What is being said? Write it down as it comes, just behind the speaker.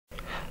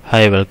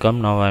Hi,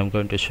 welcome. Now I'm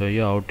going to show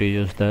you how to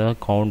use the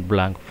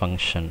CountBlank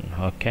function,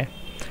 okay,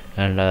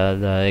 and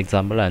the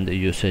example and the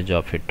usage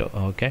of it,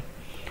 okay.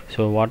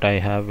 So what I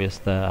have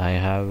is I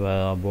have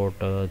about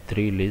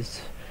 3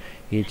 lists.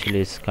 Each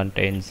list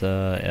contains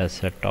a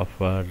set of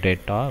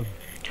data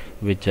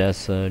which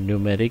has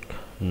numeric,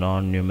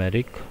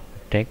 non-numeric,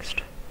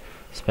 text,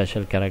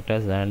 special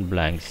characters and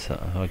blanks,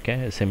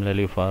 okay.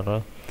 Similarly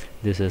for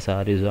this is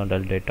horizontal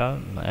data,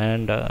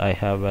 and I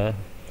have a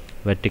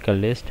vertical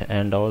list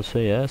and also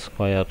a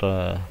square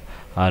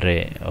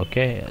array,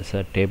 okay. It's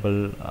a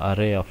table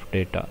array of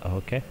data,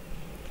 okay.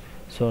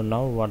 So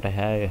now what I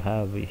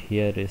have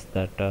here is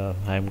that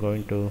I'm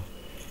going to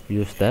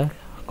use the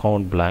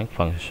CountBlank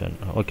function,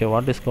 okay.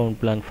 What is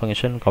CountBlank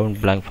function?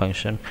 CountBlank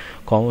function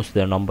counts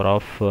the number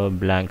of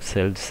blank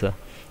cells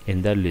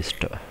in the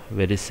list.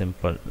 Very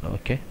simple,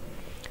 okay.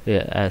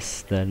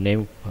 As the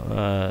name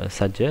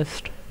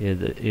suggests,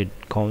 it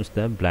counts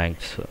the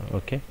blanks,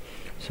 okay.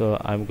 So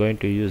I'm going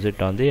to use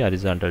it on the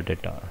horizontal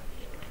data,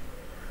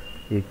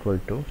 equal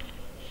to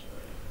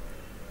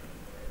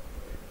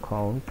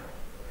count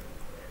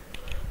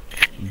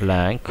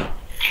blank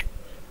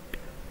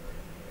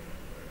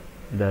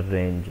the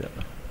range,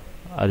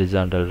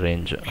 horizontal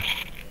range,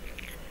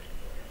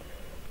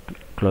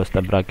 close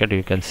the bracket.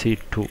 You can see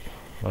 2,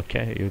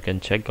 okay. You can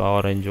check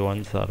orange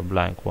ones or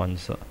blank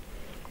ones.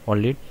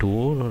 Only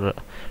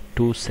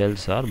two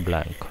cells are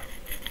blank,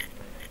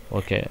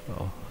 okay.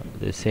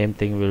 The same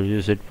thing we'll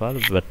use it for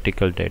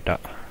vertical data.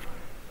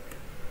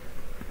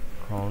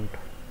 Count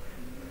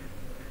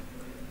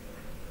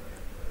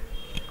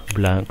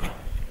blank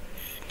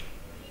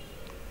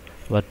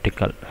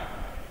vertical,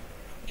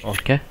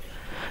 okay.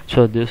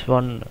 So this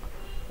one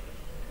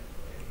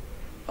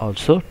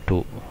also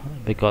 2,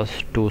 because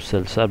 2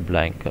 cells are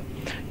blank.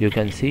 You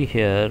can see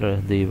here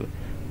the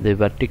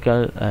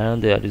vertical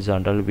and the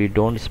horizontal, we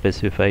don't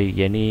specify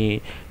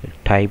any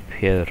type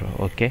here,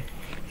 okay.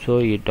 So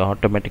it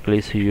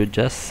automatically, so you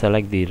just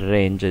select the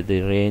range.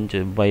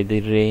 By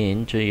the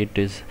range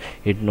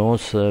it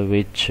knows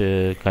which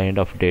kind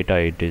of data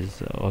it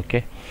is,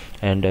 okay.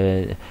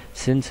 And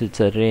since it's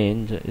a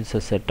range, it's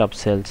a set of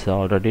cells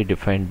already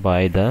defined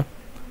by the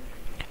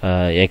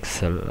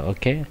Excel,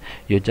 okay.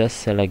 You just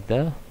select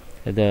the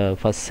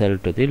first cell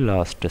to the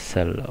last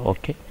cell,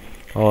 okay.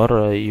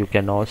 Or you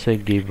can also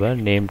give a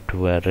name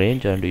to a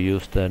range and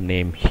use the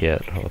name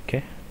here,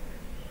 okay.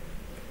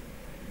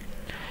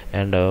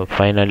 And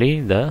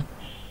finally the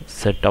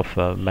set of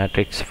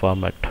matrix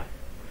format,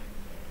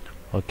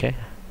 okay.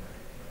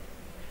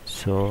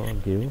 So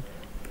give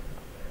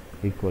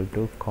equal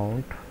to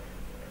count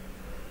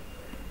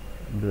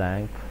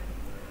blank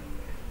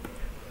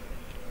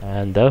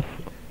and the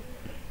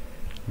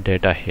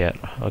data here,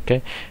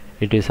 okay.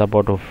 It is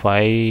about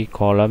 5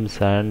 columns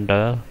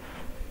and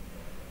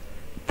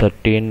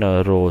 13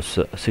 rows.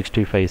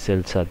 65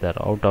 cells are there.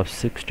 Out of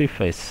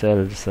 65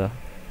 cells,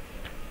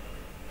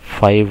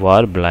 5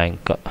 are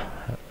blank.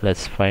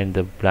 Let's find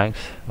the blanks.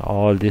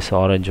 All these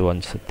orange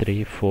ones,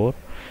 3, 4,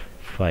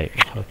 5,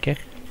 okay.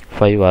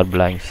 5 are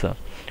blanks,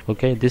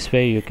 okay. This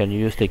way you can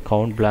use the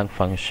CountBlank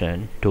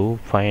function to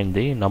find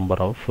the number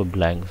of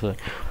blanks,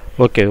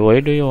 okay.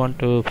 Why do you want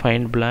to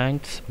find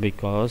blanks?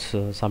 Because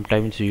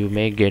sometimes you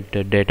may get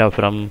data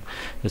from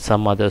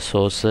some other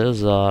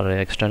sources or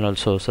external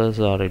sources,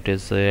 or it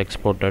is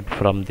exported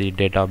from the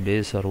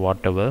database or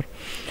whatever.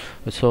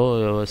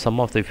 So some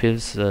of the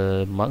fields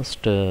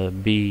must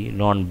be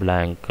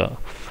non-blank.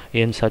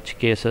 In such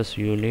cases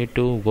you need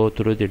to go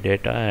through the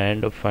data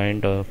and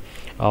find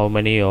how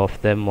many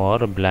of them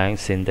are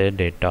blanks in the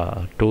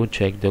data to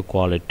check the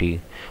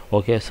quality,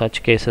 okay.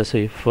 Such cases,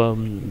 if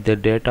the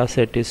data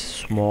set is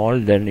small,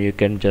 then you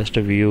can just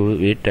view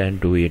it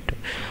and do it.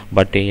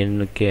 But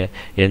in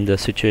the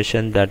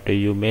situation that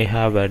you may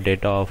have a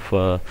data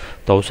of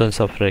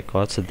thousands of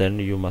records, then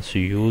you must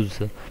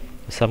use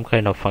some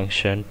kind of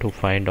function to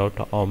find out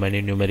how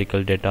many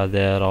numerical data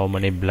there, how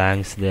many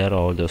blanks there,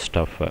 all those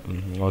stuff,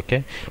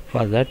 okay.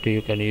 For that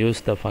you can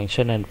use the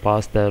function and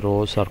pass the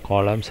rows or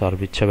columns or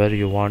whichever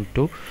you want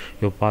to.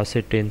 You pass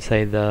it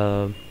inside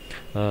the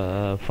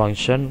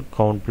function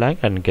CountBlank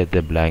and get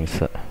the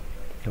blanks,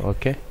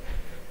 okay.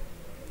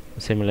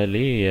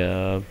 Similarly,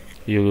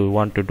 you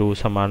want to do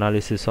some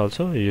analysis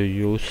also, you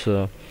use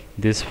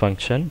this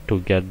function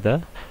to get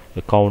the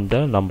count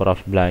the number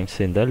of blanks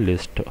in the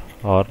list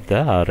or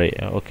the array,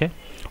 okay.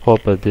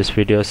 Hope this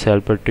video is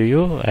helpful to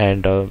you,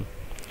 and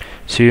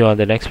see you on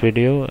the next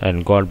video,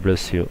 and God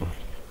bless you.